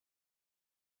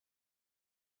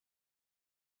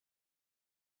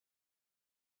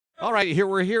All right,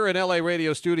 we're here in LA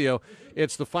Radio Studio.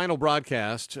 It's the final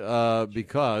broadcast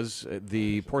because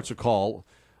the Ports of Call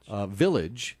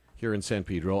Village here in San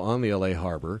Pedro on the LA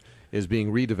Harbor is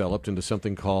being redeveloped into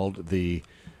something called the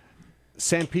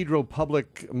San Pedro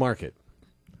Public Market,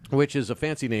 which is a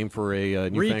fancy name for a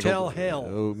retail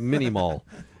hell mini mall.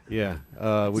 Yeah,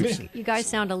 you guys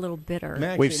sound a little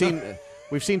bitter. We've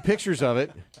seen pictures of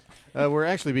it. We're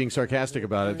actually being sarcastic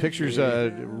about it. Pictures,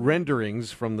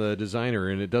 renderings from the designer,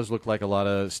 and it does look like a lot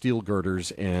of steel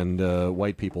girders and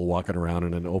white people walking around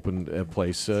in an open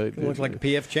place. It looks like a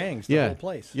P.F. Chang's, the whole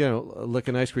place. You know,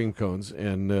 licking ice cream cones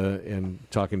and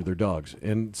talking to their dogs.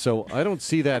 And so I don't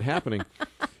see that happening.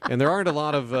 And there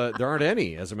aren't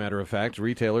any, as a matter of fact,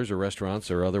 retailers or restaurants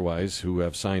or otherwise who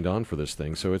have signed on for this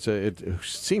thing. So it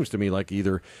seems to me like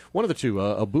either one of the two,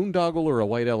 a boondoggle or a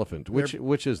white elephant.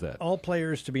 Which is that? All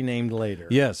players to be named later.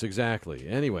 Yes, exactly.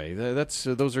 Anyway,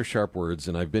 those are sharp words,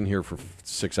 and I've been here for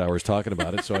 6 hours talking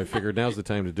about it, so I figured now's the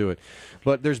time to do it.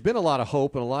 But there's been a lot of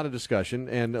hope and a lot of discussion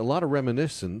and a lot of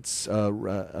reminiscence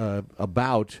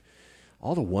about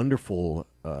all the wonderful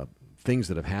things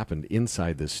that have happened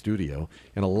inside this studio,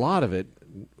 and a lot of it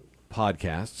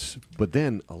podcasts, but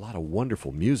then a lot of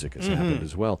wonderful music has happened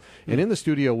as well. And in the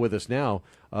studio with us now,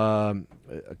 a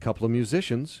couple of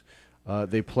musicians.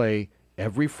 They play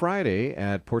every Friday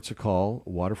at Ports of Call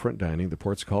Waterfront Dining, the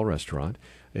Ports of Call restaurant.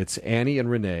 It's Annie and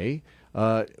Renee.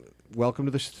 Welcome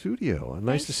to the studio.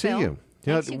 Nice to see you.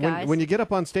 Thanks, you guys. When you get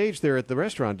up on stage there at the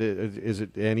restaurant, is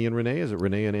it Annie and Renee? Is it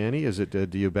Renee and Annie? Is it?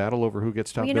 Do you battle over who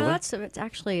gets top billing? It's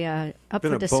actually up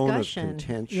been for discussion. Bone of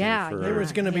contention There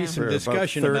was going to be some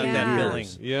discussion about that billing.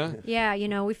 Yeah.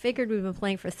 Yeah, we figured we've been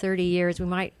playing for 30 years. We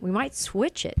might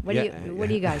switch it. What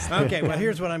do you guys think? Okay, well,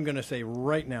 here's what I'm going to say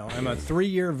right now. I'm a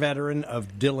 3-year veteran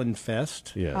of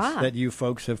Dylanfest that you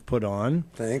folks have put on.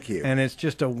 Thank you. And it's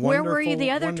just a wonderful. Where were you the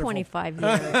other 25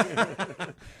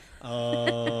 years?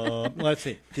 Let's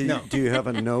see. Do you have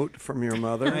a note from your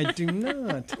mother? I do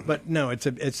not. But no,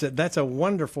 that's a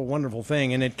wonderful, wonderful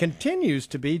thing, and it continues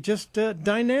to be just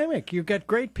dynamic. You've got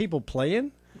great people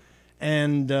playing,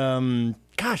 and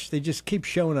gosh, they just keep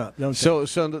showing up, don't they?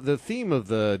 So the theme of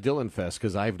the Dylanfest,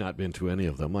 because I've not been to any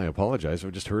of them, I apologize.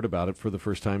 I've just heard about it for the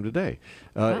first time today.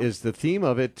 Is the theme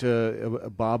of it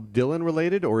Bob Dylan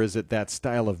related, or is it that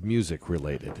style of music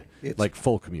related, like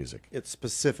folk music? It's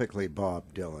specifically Bob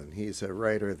Dylan. He's a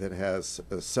writer that has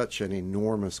such an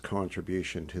enormous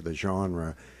contribution to the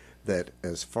genre that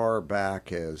as far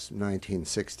back as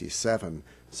 1967,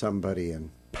 somebody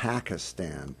in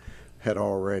Pakistan had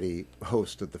already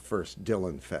hosted the first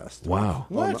Dylanfest. Wow.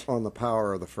 On the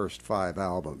power of the first 5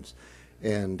 albums.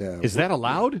 And is that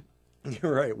allowed?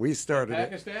 You're right. We started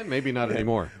Pakistan? Maybe not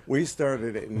anymore. We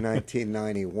started it in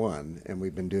 1991, and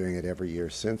we've been doing it every year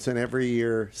since. And every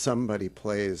year, somebody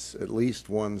plays at least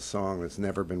one song that's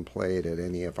never been played at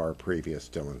any of our previous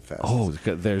Dylanfests. Oh,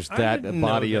 there's that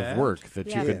body of work that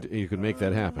Yeah. you could make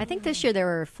that happen. I think this year there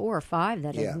were 4 or 5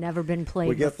 that had never been played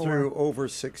We get before. through over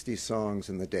 60 songs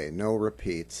in the day, no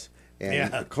repeats. And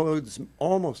it includes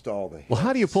almost all the hits. Well,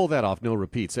 how do you pull that off? No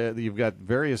repeats. You've got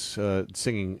various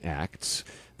singing acts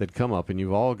that come up, and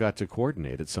you've all got to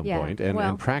coordinate at some point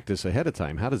and practice ahead of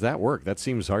time. How does that work? That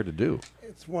seems hard to do.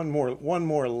 It's one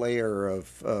more layer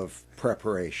of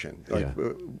preparation.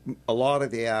 A lot of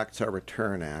the acts are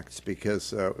return acts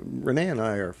because Renee and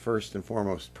I are first and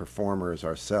foremost performers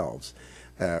ourselves.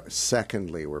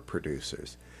 Secondly, we're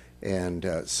producers.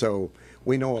 And so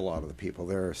we know a lot of the people.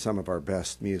 They're some of our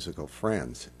best musical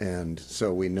friends, and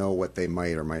so we know what they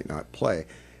might or might not play.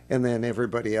 And then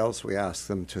everybody else, we ask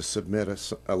them to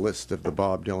submit a list of the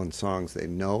Bob Dylan songs they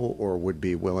know or would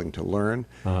be willing to learn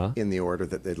in the order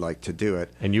that they'd like to do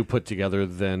it. And you put together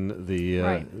then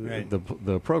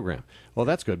the program. Well,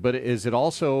 that's good. But is it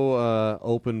also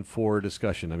open for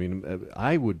discussion? I mean,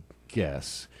 I would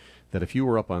guess that if you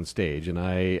were up on stage and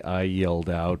I yelled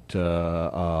out,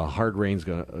 "Hard rain's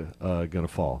gonna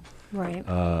fall," right?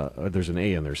 There's an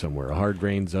A in there somewhere. A hard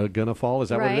rain's gonna fall. Is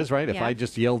that what it is? Right? Yeah. If I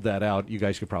just yelled that out, you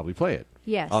guys could probably play it.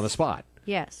 Yes. On the spot.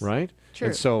 Yes. Right. True.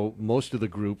 And so most of the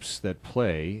groups that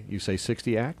play, you say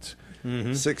 60 acts.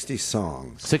 60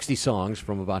 songs. 60 songs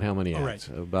from about how many acts?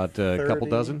 Right. About a couple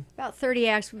dozen? About 30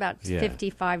 acts, about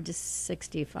 55 to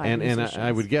 65 And musicians.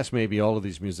 I would guess maybe all of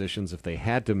these musicians, if they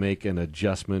had to make an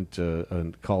adjustment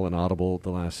and call an audible at the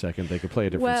last second, they could play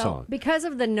a different song. Because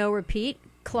of the no repeat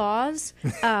clause,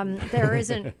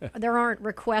 there aren't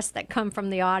requests that come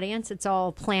from the audience. It's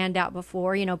all planned out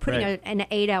before. Putting an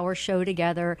 8-hour show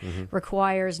together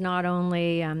requires not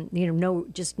only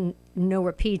no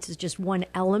repeats is just one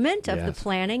element of the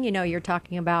planning. You're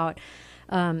talking about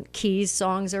keys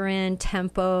songs are in,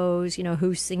 tempos,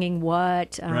 who's singing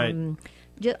what. Right.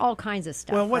 Just all kinds of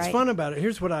stuff. Well, what's right? fun about it,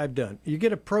 here's what I've done. You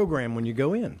get a program when you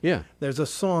go in. Yeah. There's a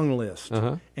song list.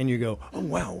 And you go, oh,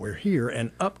 wow, we're here.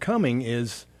 And upcoming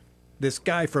is this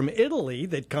guy from Italy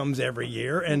that comes every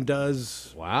year and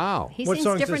does... Wow. He What sings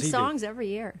songs different does he do? songs every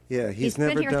year. Yeah, he's been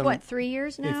never here, done- what, 3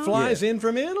 years now? He flies in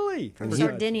from Italy. From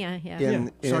Sardinia, yeah.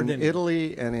 in Sardinia.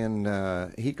 Italy and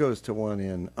in he goes to one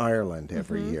in Ireland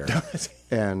every year,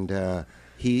 and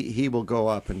he will go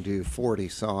up and do 40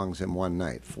 songs in one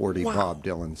night, 40 Bob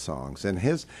Dylan songs, and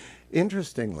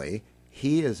interestingly,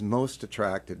 he is most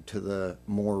attracted to the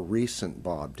more recent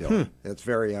Bob Dylan. It's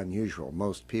very unusual.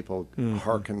 Most people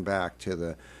hearken back to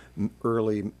the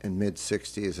early and mid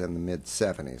 60s and the mid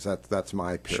 70s. That's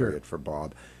my period for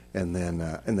Bob. And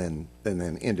then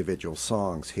individual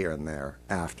songs here and there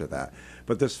after that.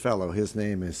 But this fellow, his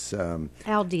name is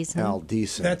Al Deason. Al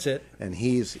Deason. That's it. And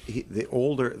he's the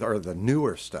older or the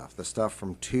newer stuff, the stuff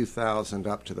from 2000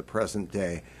 up to the present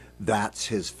day. That's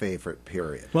his favorite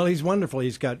period. Well, he's wonderful.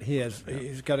 He's got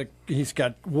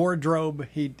wardrobe.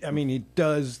 He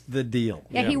does the deal.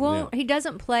 Yeah, he won't. He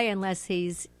doesn't play unless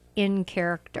he's in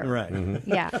character. Right.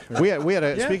 Yeah. We had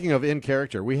a speaking of in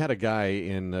character, we had a guy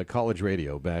in college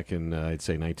radio back in I'd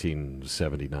say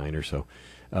 1979 or so,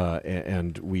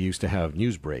 and we used to have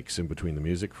news breaks in between the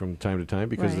music from time to time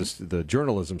because the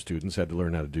journalism students had to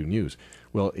learn how to do news.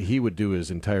 Well, he would do his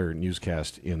entire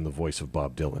newscast in the voice of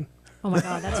Bob Dylan. Oh my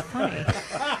God, that's funny.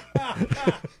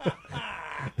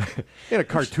 In a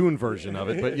cartoon version of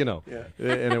it, but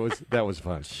and that was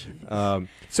fun.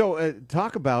 So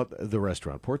talk about the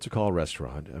restaurant, Ports of Call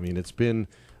Restaurant. I mean, it's been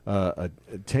a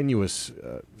tenuous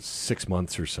 6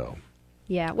 months or so.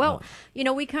 Yeah, well,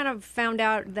 we kind of found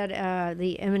out that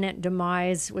the imminent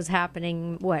demise was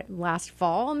happening, last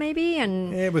fall maybe?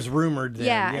 And It was rumored then.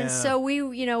 yeah, and so we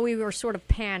were sort of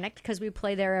panicked because we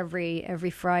play there every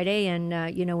Friday, and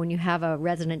when you have a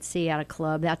residency at a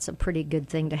club, that's a pretty good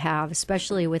thing to have,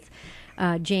 especially with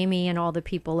Jamie and all the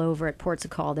people over at Ports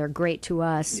of Call. They're great to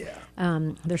us. Yeah.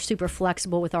 They're super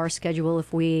flexible with our schedule.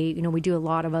 If we do a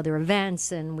lot of other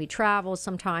events and we travel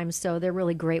sometimes, so they're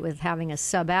really great with having a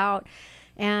sub out.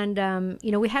 And,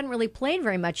 we hadn't really played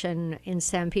very much in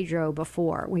San Pedro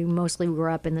before. We mostly were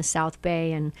up in the South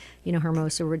Bay and,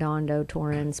 Hermosa, Redondo,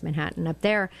 Torrance, Manhattan up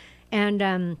there.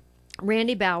 And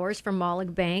Randy Bowers from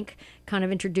Mollig Bank kind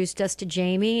of introduced us to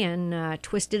Jamie and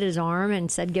twisted his arm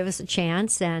and said, give us a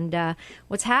chance. And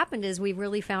what's happened is we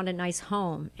really found a nice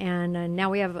home. And now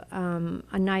we have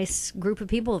a nice group of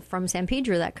people from San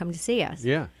Pedro that come to see us.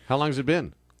 Yeah. How long's it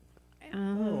been?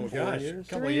 Oh, gosh. A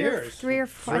couple of Three or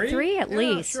Three? three at Yeah,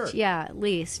 least. sure. Yeah, at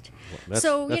least. That's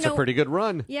so a pretty good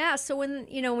run. Yeah. So when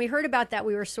we heard about that,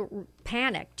 we were sort of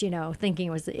panicked, thinking it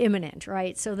was imminent,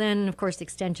 right? So then, of course,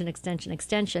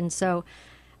 extension. So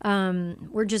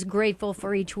we're just grateful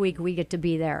for each week we get to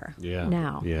be there. Yeah.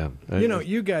 Now. Yeah.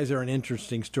 You guys are an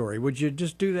interesting story. Would you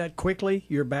just do that quickly,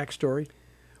 your backstory?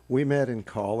 We met in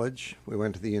college. We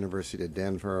went to the University of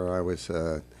Denver. I was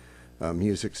a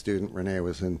music student. Renee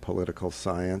was in political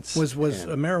science. Was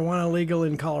marijuana legal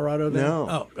in Colorado then?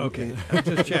 No. Oh, okay. I'm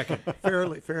just checking.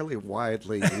 fairly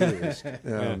widely used.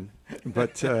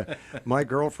 But my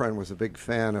girlfriend was a big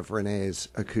fan of Renee's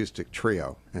acoustic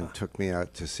trio and took me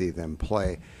out to see them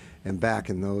play. And back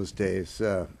in those days,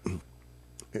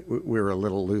 we were a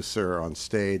little looser on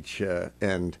stage,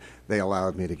 and they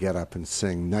allowed me to get up and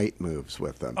sing Night Moves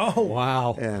with them. Oh,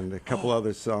 wow. And a couple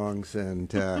other songs,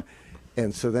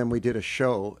 and so then we did a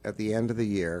show at the end of the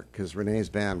year because Renee's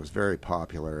band was very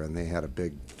popular, and they had a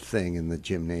big thing in the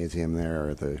gymnasium there,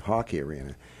 or the hockey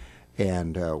arena.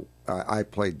 And I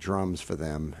played drums for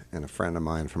them, and a friend of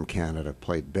mine from Canada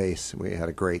played bass. And we had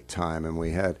a great time, and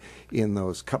we had, in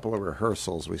those couple of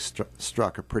rehearsals, we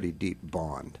struck a pretty deep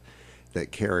bond that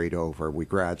carried over. We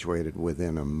graduated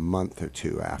within a month or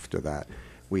two after that.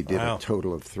 We did a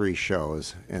total of 3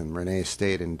 shows, and Renee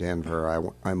stayed in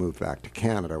Denver. I moved back to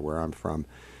Canada, where I'm from,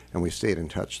 and we stayed in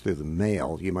touch through the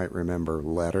mail. You might remember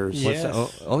letters.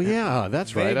 Yes. Oh, yeah,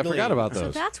 that's right. I Vaguely. forgot about So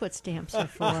those. that's what stamps are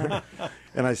for.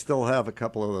 And I still have a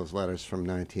couple of those letters from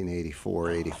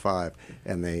 1984, 85,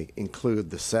 and they include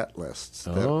the set lists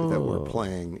that we're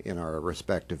playing in our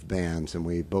respective bands. And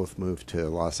we both moved to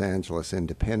Los Angeles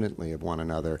independently of one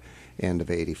another, end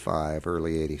of 85,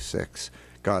 early 86.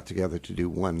 Got together to do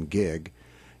one gig.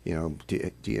 Do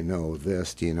you know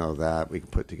this? Do you know that? We can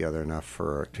put together enough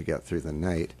to get through the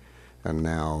night. And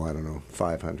now, I don't know,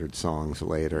 500 songs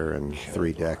later and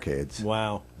 3 decades.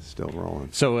 Wow. Still rolling.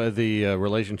 So the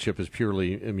relationship is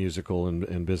purely musical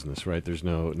and business, right? There's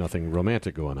nothing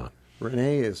romantic going on.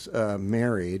 Renee is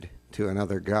married to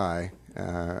another guy,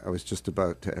 I was just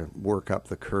about to work up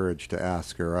the courage to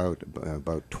ask her out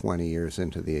about 20 years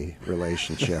into the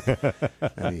relationship,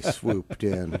 and he swooped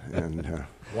in and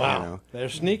Wow, they're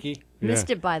sneaky. Missed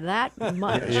it by that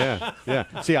much. Yeah.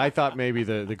 See, I thought maybe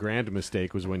the grand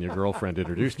mistake was when your girlfriend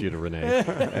introduced you to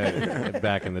Renee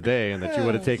back in the day, and that you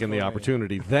would have taken the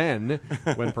opportunity then,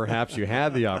 when perhaps you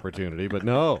had the opportunity, but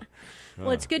no.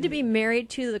 Well, it's good to be married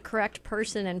to the correct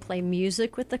person and play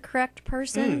music with the correct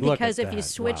person, Look because at if you that.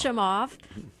 switch Wow. them off,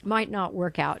 might not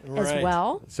work out as Right.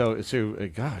 well. So,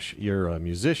 gosh, you're a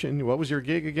musician. What was your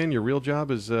gig again? Your real job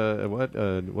is what?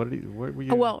 What were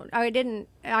you? Well, I didn't.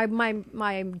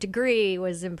 My degree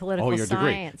was in political your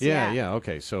science. degree. Yeah.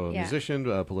 Okay, so a Yeah. musician,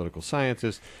 a political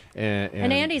scientist, and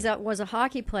And was a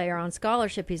hockey player on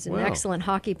scholarship. He's an Wow. excellent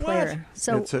hockey player.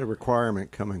 So it's a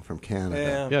requirement coming from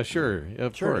Canada. Yeah, sure,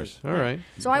 of course. All right.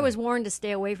 I was warned to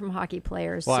stay away from hockey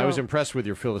players. Well, I so- was impressed with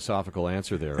your philosophical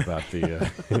answer there about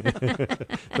the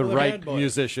the Well, right bad boy.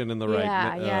 musician and the right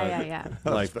Yeah.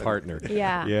 life partner.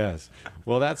 Yeah. Yes.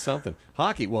 Well, that's something.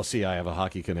 Hockey. Well, see, I have a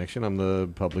hockey connection. I'm the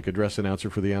public address announcer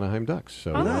for the Anaheim Ducks.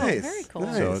 So, Oh, Nice. very cool.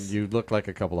 Nice. so you look like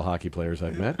a couple of hockey players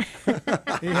I've met.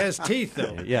 He has teeth,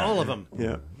 though. Yeah. All of them.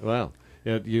 Yeah. Well,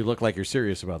 you look like you're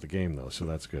serious about the game, though, so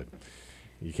that's good.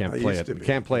 You can't I play used it. to You be.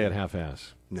 can't play it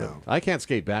half-ass. No. I can't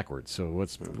skate backwards. So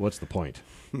what's the point?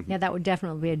 Yeah, that would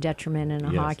definitely be a detriment in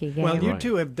a Yes. hockey game. Well, you Right.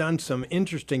 two have done some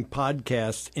interesting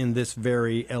podcasts in this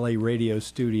very LA radio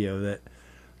studio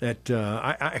that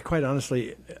I quite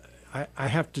honestly, I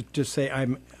have to just say I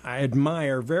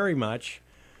admire very much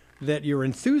that your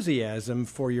enthusiasm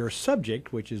for your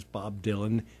subject, which is Bob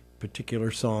Dylan,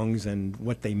 particular songs and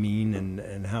what they mean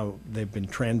and how they've been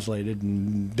translated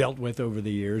and dealt with over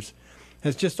the years,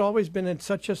 has just always been at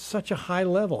such a high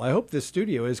level. I hope this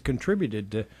studio has contributed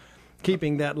to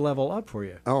keeping that level up for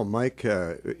you. Oh, Mike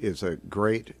is a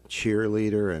great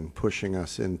cheerleader and pushing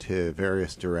us into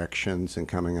various directions and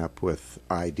coming up with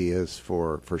ideas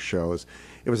for shows.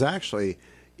 It was actually,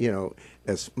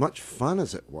 as much fun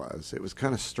as it was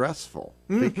kind of stressful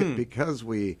because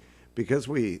we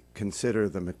consider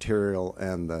the material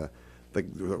and the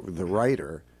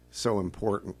writer so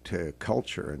important to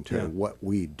culture and to what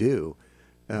we do.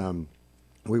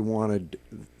 We wanted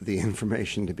the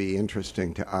information to be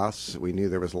interesting to us. We knew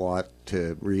there was a lot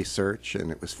to research,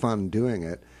 and it was fun doing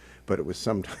it, but it was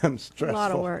sometimes a stressful.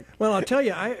 lot of work. Well, I'll tell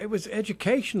you, it was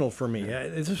educational for me.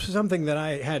 This was something that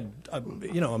I had, a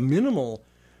minimal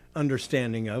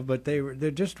understanding of, but they're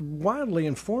just wildly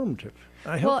informative.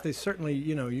 I hope Well- they certainly,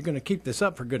 you're going to keep this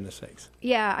up for goodness sakes.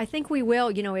 Yeah, I think we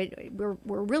will. We're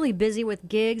really busy with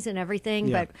gigs and everything,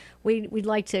 Yeah. but we'd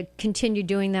like to continue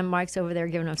doing them. Mike's over there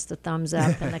giving us the thumbs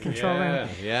up in the control room.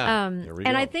 Yeah. There we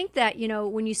And go. I think that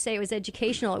when you say it was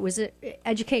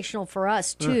educational for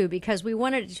us too, because we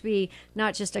wanted it to be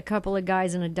not just a couple of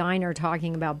guys in a diner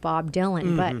talking about Bob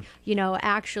Dylan, but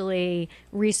actually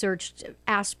researched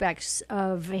aspects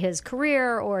of his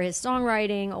career or his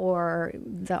songwriting or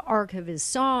the arc of his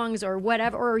songs or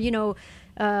whatever, or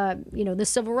the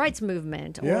civil rights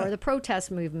movement Yeah. or the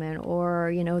protest movement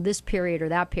or this period or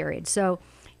that period. So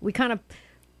we kind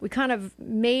of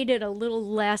made it a little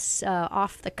less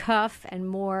off the cuff and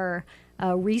more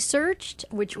researched,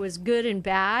 which was good and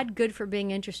bad. Good for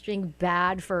being interesting,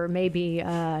 bad for maybe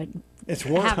It's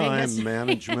having us- Time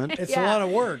management. It's Yeah. a lot of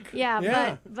work.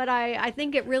 yeah. But I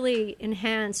think it really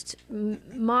enhanced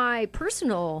my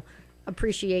personal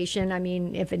appreciation. I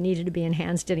mean, if it needed to be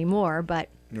enhanced anymore, but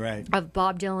Right. of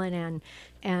Bob Dylan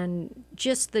and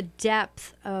just the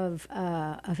depth of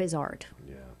his art.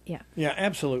 Yeah. Yeah,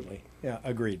 absolutely. Yeah,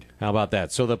 agreed. How about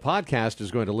that? So the podcast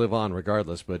is going to live on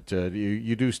regardless, but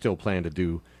you do still plan to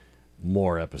do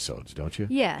more episodes, don't you?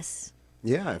 Yes.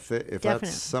 Yeah, if Definitely.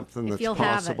 that's something If that's you'll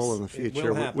have possible us. in the It will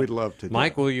future, happen. we'd love to do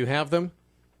Mike, it. will you have them?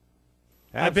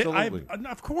 Absolutely.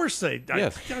 Of course they.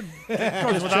 Yes. That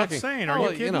goes without checking. saying. Are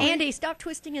Well, you kidding? Andy, stop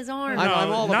twisting his arm. I'm- No,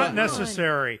 I'm all not about-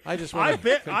 necessary. I just wanna I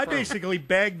confirm. basically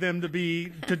begged them to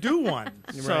do one.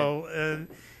 So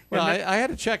Well, I had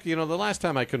to check. The last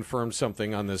time I confirmed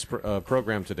something on this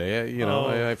program today,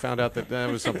 I found out that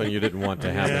was something you didn't want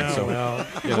to happen. yeah, so,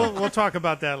 well, we'll talk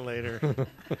about that later.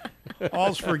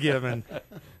 All's forgiven.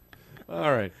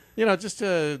 all right, just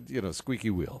squeaky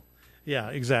wheel. Yeah,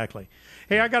 exactly.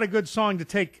 Hey, I got a good song to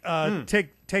take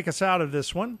us out of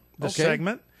this one, this Okay.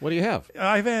 segment. What do you have?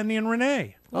 I have Andy and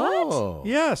Renee. Oh,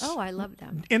 Yes. Oh, I love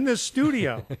them. In this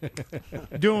studio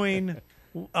doing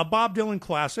a Bob Dylan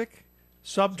classic,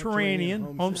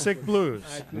 Subterranean Homesick Blues.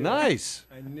 nice.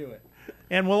 I knew it.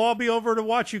 And we'll all be over to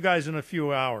watch you guys in a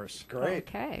few hours. Great.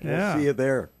 Okay. Yeah. See you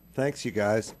there. Thanks, you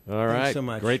guys. All right, so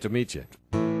much. great to meet you.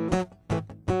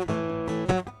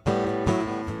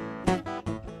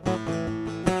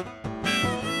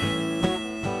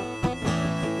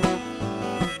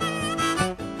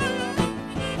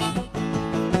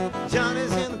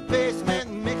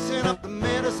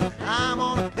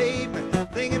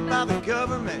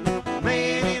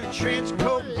 trench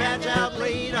coat, badge out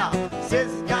laid off.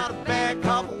 Says he's got a bad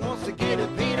cough and wants to get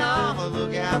it paid off.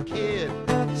 Look out, kid,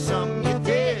 something you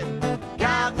did.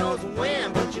 God knows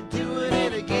when, but you're doing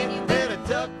it again. You better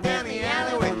duck down the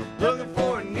alleyway, looking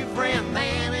for a new friend.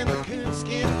 Man in the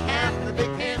coonskin cap and the big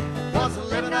pen wants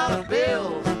 $11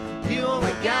 bills. You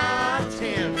only got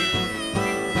 10.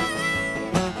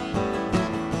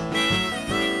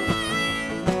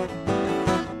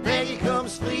 Maggie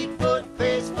comes fleet-foot,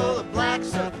 face full of black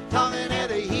soot, talking at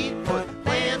the heat, put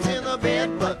plans in the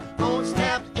bed, but phone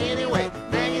snapped anyway.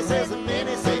 Maggie says the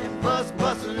minute say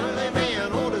bust an early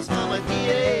man, oldest mama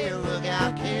DA. Look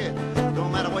out, kid, no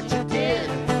matter what you did,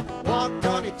 walked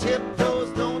on your tiptoes,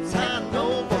 don't sign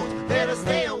no votes. Better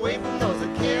stay away from those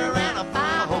that carry around a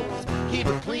fire hose. Keep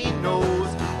a clean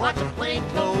nose, watch your plain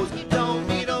clothes. You don't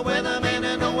need a weatherman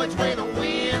to know which way the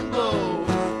wind blows.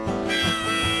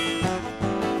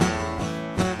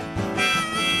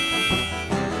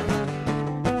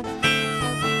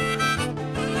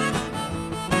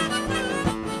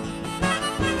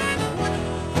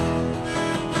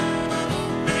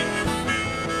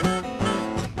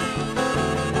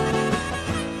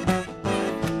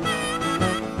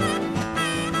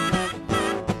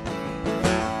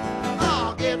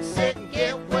 Oh, get sick and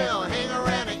get well, hang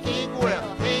around and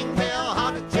inkwell, hang bell,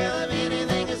 hard to tell if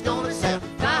anything is gonna sell.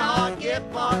 Die hard,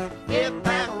 get bought, get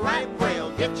back right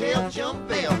well, get jail, jump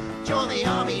bail, join the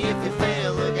army if you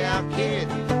fail. Look out, kid,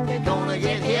 you're gonna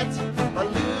get hit by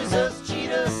losers,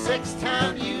 cheaters,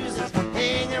 six-time users,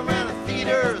 hang around the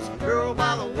theaters, girl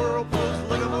by the whirlpools,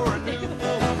 looking for a new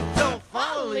fool. Don't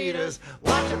follow leaders,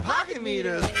 watch your pocket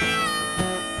meters.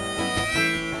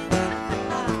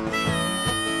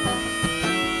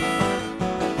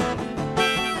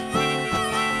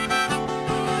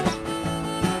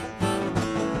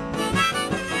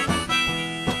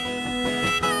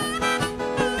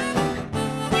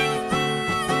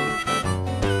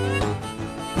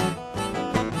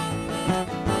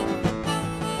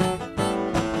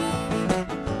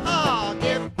 Oh,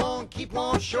 get born, keep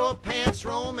on, short pants,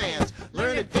 romance.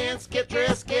 Learn to dance, get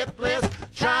dressed, get blessed.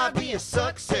 Try to be a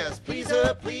success. Please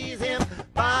her, please him.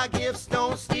 Buy gifts,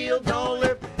 don't steal, don't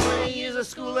live. 20 years of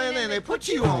school and then they put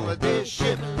you on a dish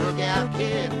ship. Look out,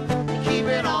 kid, keep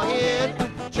it all hid.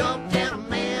 Jump down a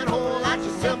manhole, light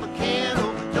yourself a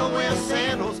candle. Don't wear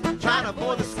sandals, try to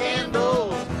avoid the scandal.